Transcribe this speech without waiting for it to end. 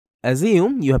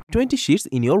Assume you have 20 sheets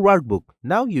in your workbook.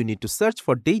 Now you need to search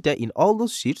for data in all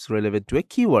those sheets relevant to a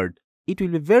keyword. It will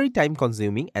be very time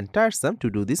consuming and tiresome to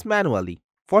do this manually.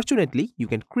 Fortunately, you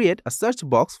can create a search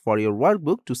box for your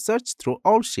workbook to search through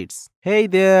all sheets. Hey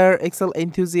there, Excel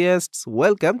enthusiasts!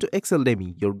 Welcome to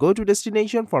Exceldemy, your go-to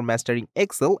destination for mastering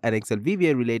Excel and Excel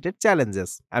VBA related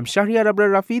challenges. I'm Shahriar Abrar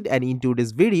Rafid, and in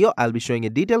today's video, I'll be showing a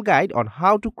detailed guide on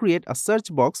how to create a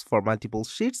search box for multiple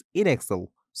sheets in Excel.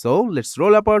 So let's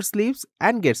roll up our sleeves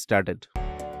and get started.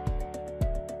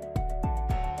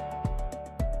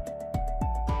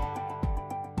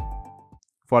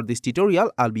 For this tutorial,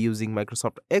 I'll be using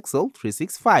Microsoft Excel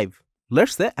 365.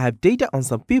 Let's say I have data on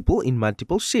some people in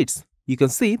multiple sheets. You can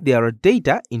see there are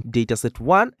data in dataset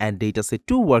 1 and dataset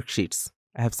 2 worksheets.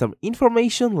 I have some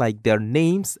information like their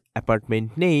names,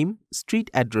 apartment name, street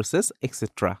addresses,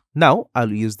 etc. Now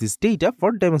I'll use this data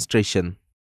for demonstration.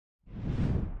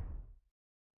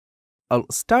 I'll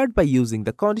start by using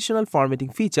the conditional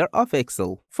formatting feature of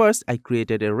Excel. First, I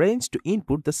created a range to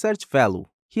input the search value.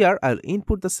 Here, I'll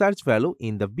input the search value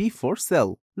in the B4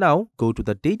 cell. Now, go to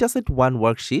the dataset 1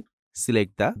 worksheet,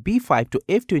 select the B5 to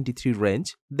F23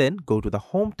 range, then go to the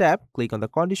Home tab, click on the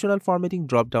Conditional Formatting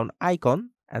drop-down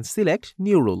icon and select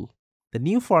New Rule. The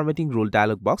New Formatting Rule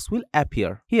dialog box will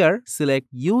appear. Here, select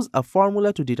Use a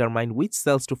formula to determine which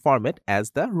cells to format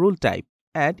as the rule type.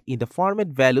 And in the Format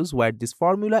Values where this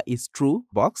formula is true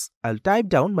box, I'll type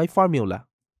down my formula.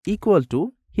 Equal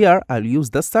to, here I'll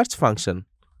use the search function.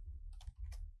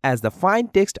 As the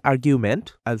find text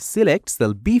argument, I'll select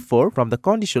cell B4 from the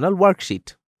conditional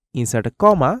worksheet. Insert a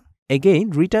comma, again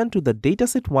return to the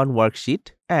dataset 1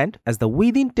 worksheet, and as the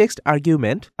within text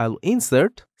argument, I'll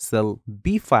insert cell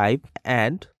B5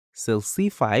 and cell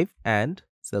C5 and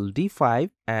cell D5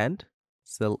 and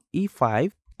cell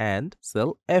E5 and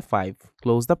cell F5.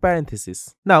 Close the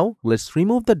parenthesis. Now, let's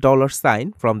remove the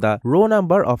 $sign from the row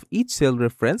number of each cell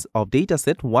reference of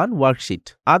dataset 1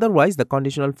 worksheet. Otherwise, the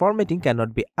conditional formatting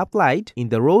cannot be applied in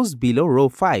the rows below row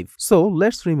 5. So,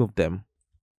 let's remove them.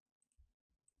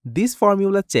 This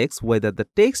formula checks whether the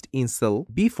text in cell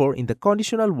B4 in the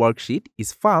conditional worksheet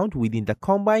is found within the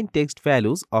combined text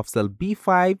values of cell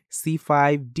B5,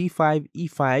 C5, D5,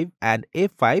 E5 and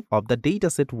F5 of the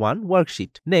dataset 1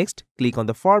 worksheet. Next, click on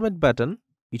the Format button.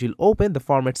 It will open the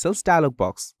Format Cells dialog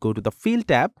box. Go to the Fill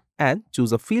tab and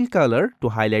choose a fill color to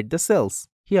highlight the cells.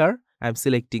 Here, I am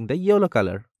selecting the yellow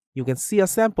color. You can see a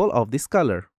sample of this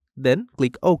color. Then,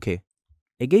 click OK.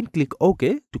 Again, click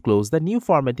OK to close the New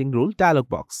Formatting Rule dialog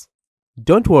box.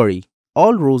 Don't worry,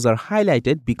 all rows are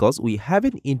highlighted because we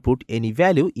haven't input any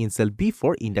value in cell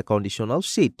B4 in the conditional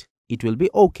sheet. It will be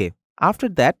OK. After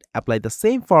that, apply the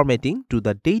same formatting to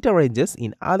the data ranges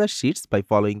in other sheets by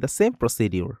following the same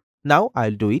procedure. Now,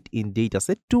 I'll do it in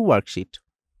dataset 2 worksheet.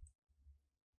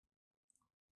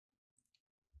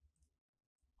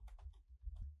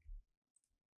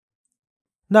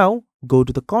 Now, go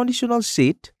to the conditional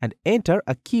sheet and enter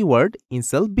a keyword in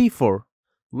cell B4.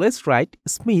 Let's write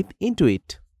Smith into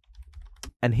it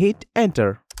and hit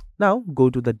enter. Now, go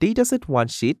to the dataset 1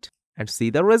 sheet and see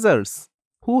the results.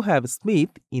 Who have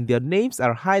Smith in their names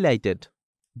are highlighted.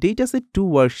 Dataset 2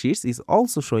 worksheets is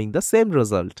also showing the same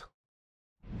result.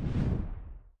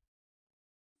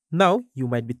 Now, you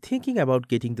might be thinking about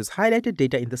getting this highlighted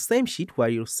data in the same sheet where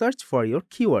you search for your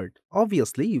keyword.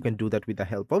 Obviously, you can do that with the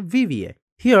help of VBA.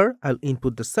 Here, I'll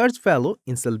input the search value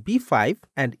in cell B5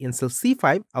 and in cell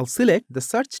C5, I'll select the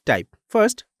search type.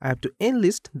 First, I have to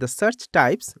enlist the search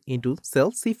types into cell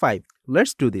C5.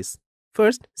 Let's do this.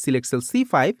 First, select cell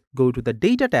C5, go to the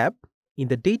Data tab. In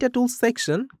the Data Tools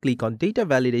section, click on Data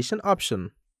Validation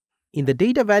option. In the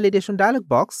Data Validation dialog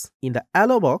box, in the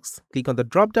Allow box, click on the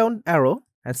drop-down arrow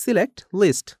and select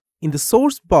List. In the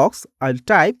Source box, I'll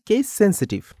type Case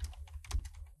Sensitive.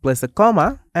 Place a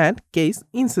comma and Case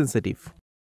Insensitive.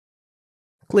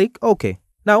 Click OK.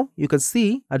 Now you can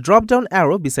see a drop-down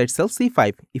arrow beside cell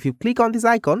C5. If you click on this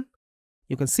icon,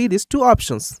 you can see these two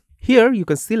options. Here you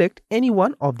can select any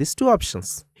one of these two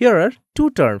options. Here are two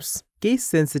terms, case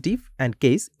sensitive and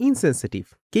case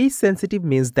insensitive. Case sensitive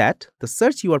means that the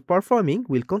search you are performing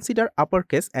will consider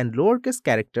uppercase and lowercase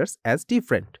characters as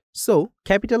different. So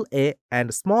capital A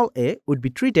and small a would be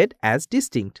treated as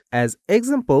distinct. As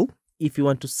example, if you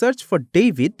want to search for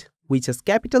David, which has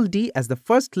capital D as the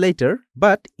first letter,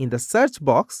 but in the search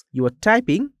box you are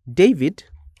typing David,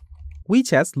 which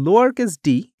has lowercase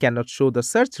d, cannot show the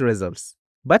search results.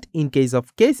 But in case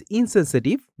of case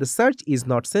insensitive, the search is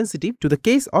not sensitive to the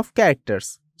case of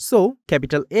characters. So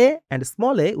capital A and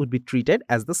small a would be treated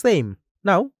as the same.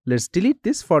 Now let's delete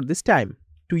this for this time.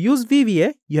 To use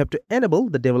VBA, you have to enable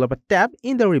the Developer tab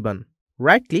in the ribbon.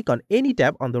 Right-click on any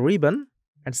tab on the ribbon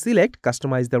and select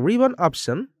Customize the ribbon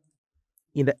option.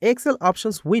 In the Excel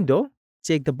options window,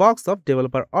 check the box of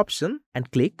Developer option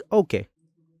and click OK.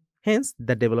 Hence,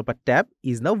 the Developer tab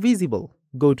is now visible.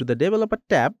 Go to the Developer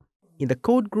tab. In the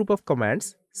Code group of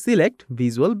commands, select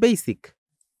Visual Basic.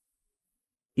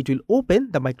 It will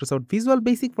open the Microsoft Visual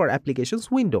Basic for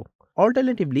Applications window.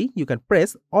 Alternatively, you can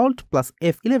press Alt plus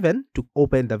F11 to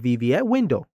open the VBA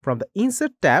window. From the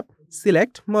Insert tab,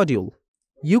 select Module.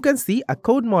 You can see a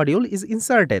code module is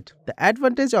inserted. The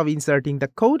advantage of inserting the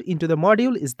code into the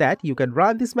module is that you can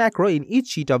run this macro in each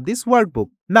sheet of this workbook.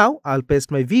 Now, I'll paste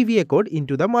my VBA code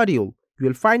into the module. You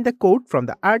will find the code from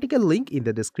the article link in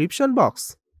the description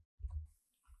box.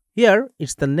 Here,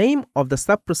 it's the name of the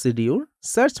sub-procedure,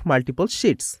 search multiple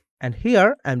sheets. And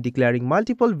here, I'm declaring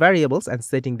multiple variables and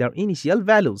setting their initial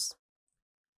values.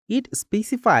 It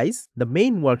specifies the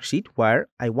main worksheet where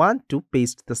I want to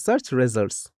paste the search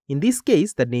results. In this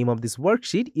case, the name of this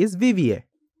worksheet is VBA.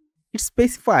 It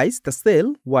specifies the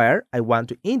cell where I want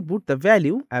to input the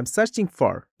value I am searching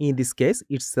for. In this case,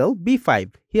 it's cell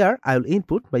B5. Here, I will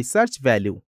input my search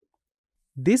value.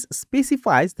 This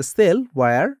specifies the cell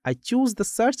where I choose the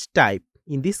search type.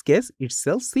 In this case, it's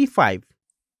cell C5.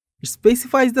 It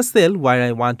specifies the cell where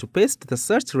I want to paste the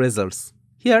search results.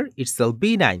 Here, it's cell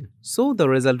B9, so the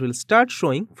result will start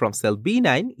showing from cell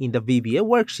B9 in the VBA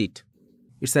worksheet.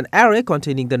 It's an array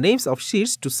containing the names of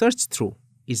sheets to search through.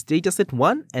 It's dataset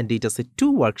 1 and dataset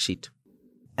 2 worksheet.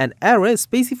 An array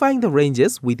specifying the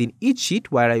ranges within each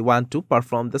sheet where I want to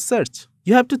perform the search.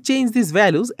 You have to change these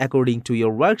values according to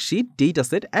your worksheet,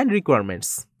 dataset, and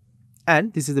requirements.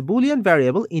 And this is a Boolean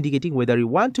variable indicating whether you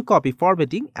want to copy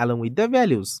formatting along with the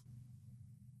values.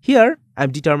 Here,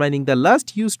 I'm determining the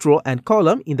last used row and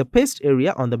column in the paste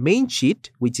area on the main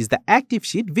sheet, which is the active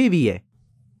sheet VBA.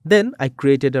 Then I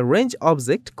created a range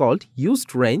object called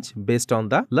usedRange based on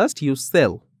the last used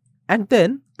cell, and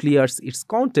then clears its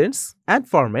contents and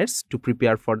formats to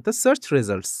prepare for the search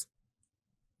results.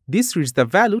 This reads the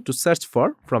value to search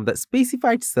for from the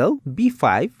specified cell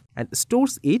B5 and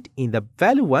stores it in the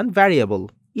value1 variable.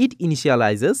 It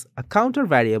initializes a counter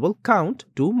variable count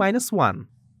to -1.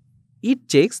 It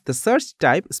checks the search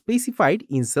type specified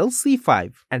in cell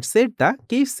C5 and sets the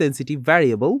case-sensitive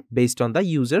variable based on the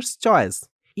user's choice.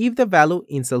 If the value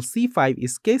in cell C5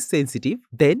 is case-sensitive,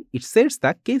 then it sets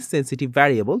the case-sensitive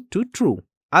variable to true.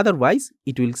 Otherwise,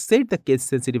 it will set the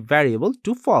case-sensitive variable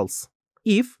to false.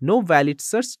 If no valid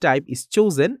search type is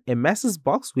chosen, a message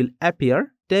box will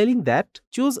appear telling that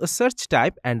choose a search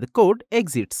type and the code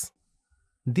exits.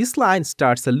 This line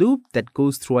starts a loop that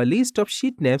goes through a list of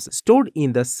sheet names stored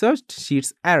in the searched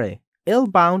sheets array.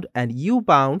 L-bound and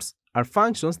U-bounds are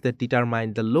functions that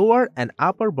determine the lower and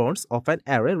upper bounds of an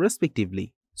array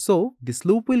respectively. So, this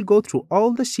loop will go through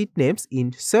all the sheet names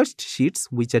in searched sheets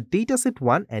which are dataset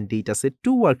 1 and dataset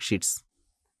 2 worksheets.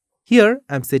 Here,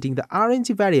 I'm setting the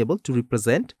RNG variable to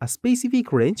represent a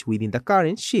specific range within the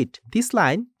current sheet. This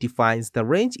line defines the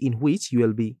range in which you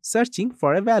will be searching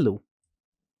for a value.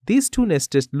 These two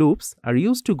nested loops are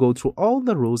used to go through all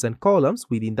the rows and columns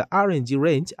within the RNG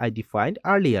range I defined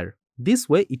earlier. This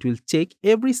way, it will check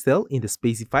every cell in the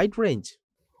specified range.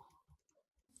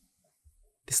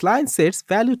 This line sets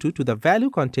value2 to the value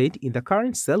contained in the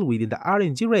current cell within the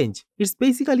RNG range. It's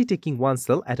basically taking one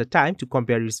cell at a time to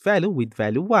compare its value with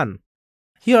value 1.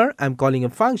 Here, I'm calling a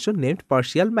function named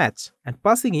partial match and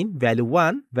passing in value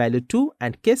 1, value 2,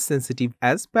 and case sensitive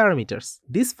as parameters.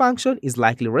 This function is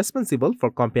likely responsible for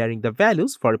comparing the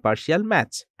values for a partial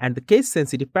match, and the case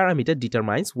sensitive parameter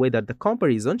determines whether the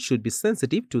comparison should be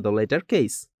sensitive to the latter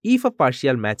case. If a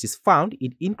partial match is found,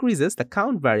 it increases the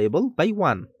count variable by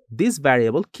 1. This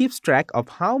variable keeps track of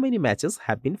how many matches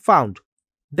have been found.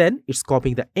 Then, it's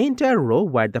copying the entire row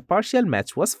where the partial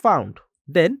match was found.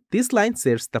 Then, this line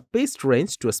sets the paste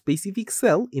range to a specific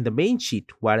cell in the main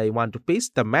sheet where I want to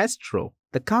paste the matched row.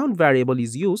 The count variable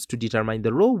is used to determine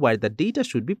the row where the data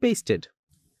should be pasted.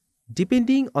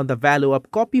 Depending on the value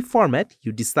of copy format,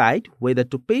 you decide whether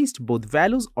to paste both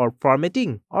values or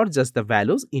formatting or just the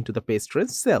values into the paste range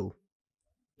cell.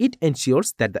 It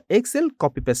ensures that the Excel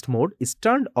copy-paste mode is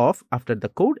turned off after the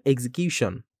code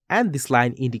execution, and this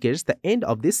line indicates the end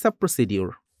of this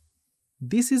sub-procedure.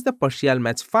 This is the partial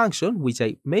match function which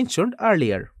I mentioned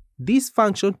earlier. This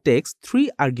function takes three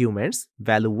arguments: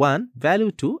 value 1, value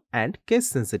 2, and case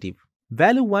sensitive.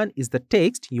 Value 1 is the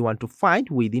text you want to find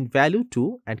within value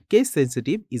 2, and case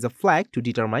sensitive is a flag to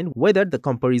determine whether the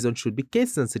comparison should be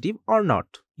case sensitive or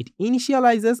not. It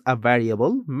initializes a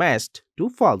variable matched to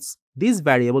false. This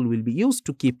variable will be used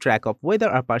to keep track of whether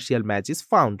a partial match is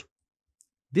found.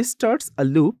 This starts a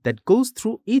loop that goes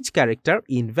through each character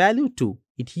in value 2.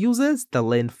 It uses the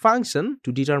length function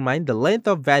to determine the length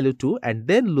of value 2 and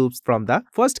then loops from the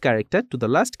first character to the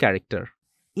last character.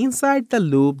 Inside the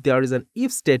loop, there is an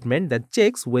if statement that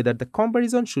checks whether the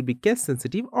comparison should be case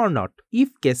sensitive or not.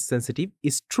 If case sensitive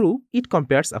is true, it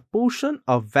compares a portion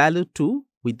of value 2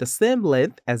 with the same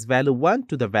length as value 1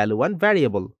 to the value 1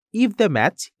 variable. If they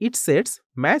match, it sets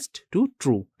matched to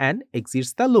true and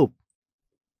exits the loop.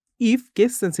 If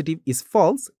case sensitive is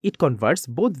false, it converts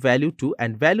both value 2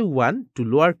 and value 1 to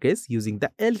lowercase using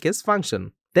the lcase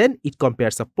function. Then it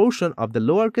compares a portion of the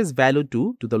lowercase value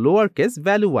 2 to the lowercase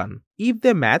value 1. If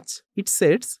they match, it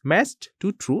sets matched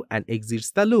to true and exits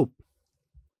the loop.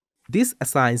 This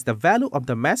assigns the value of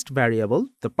the matched variable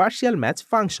the partial match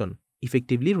function,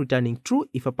 effectively returning true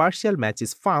if a partial match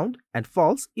is found and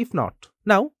false if not.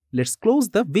 Now, let's close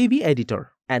the VBA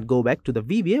editor and go back to the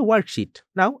VBA worksheet.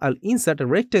 Now, I'll insert a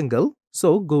rectangle.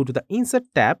 So, go to the Insert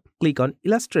tab, click on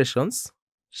Illustrations,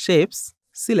 Shapes,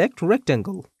 select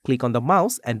Rectangle. Click on the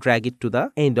mouse and drag it to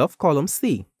the end of column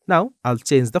C. Now, I'll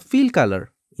change the fill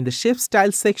color. In the Shape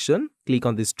Style section, click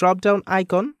on this drop-down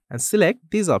icon and select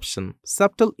this option,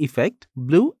 Subtle Effect,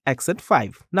 Blue Accent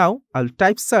 5. Now, I'll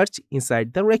type Search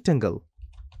inside the rectangle.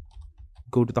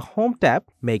 Go to the Home tab,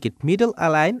 make it middle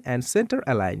aligned and center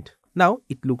aligned. Now,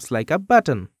 it looks like a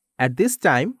button. At this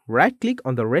time, right-click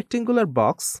on the rectangular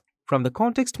box. From the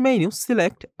context menu,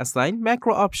 select Assign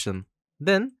Macro option.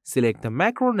 Then, select the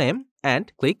macro name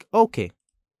and click OK.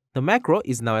 The macro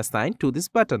is now assigned to this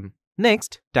button.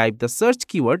 Next, type the search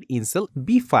keyword in cell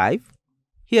B5.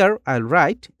 Here, I'll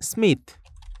write Smith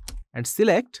and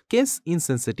select Case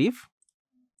Insensitive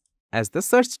as the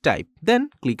search type. Then,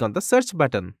 click on the search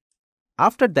button.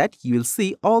 After that, you will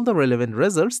see all the relevant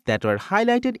results that were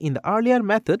highlighted in the earlier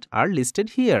method are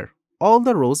listed here. All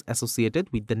the rows associated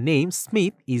with the name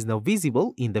Smith is now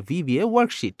visible in the VBA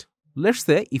worksheet. Let's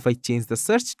say if I change the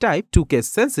search type to case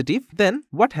sensitive, then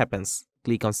what happens?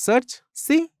 Click on search.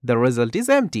 See, the result is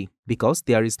empty because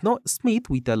there is no Smith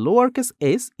with a lowercase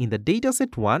s in the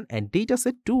dataset 1 and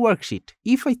dataset 2 worksheet.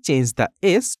 If I change the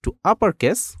s to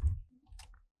uppercase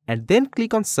and then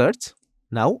click on search,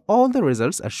 now all the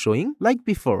results are showing like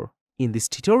before. In this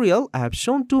tutorial, I have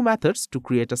shown two methods to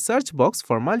create a search box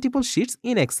for multiple sheets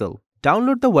in Excel.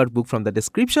 Download the workbook from the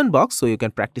description box so you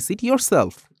can practice it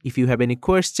yourself. If you have any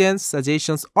questions,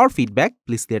 suggestions or feedback,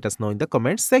 please let us know in the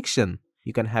comments section.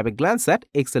 You can have a glance at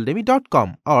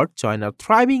exceldemy.com or join our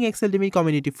thriving Exceldemy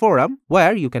community forum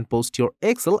where you can post your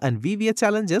Excel and VBA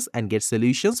challenges and get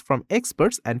solutions from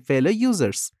experts and fellow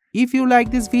users. If you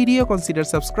like this video, consider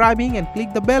subscribing and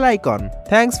click the bell icon.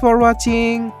 Thanks for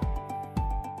watching.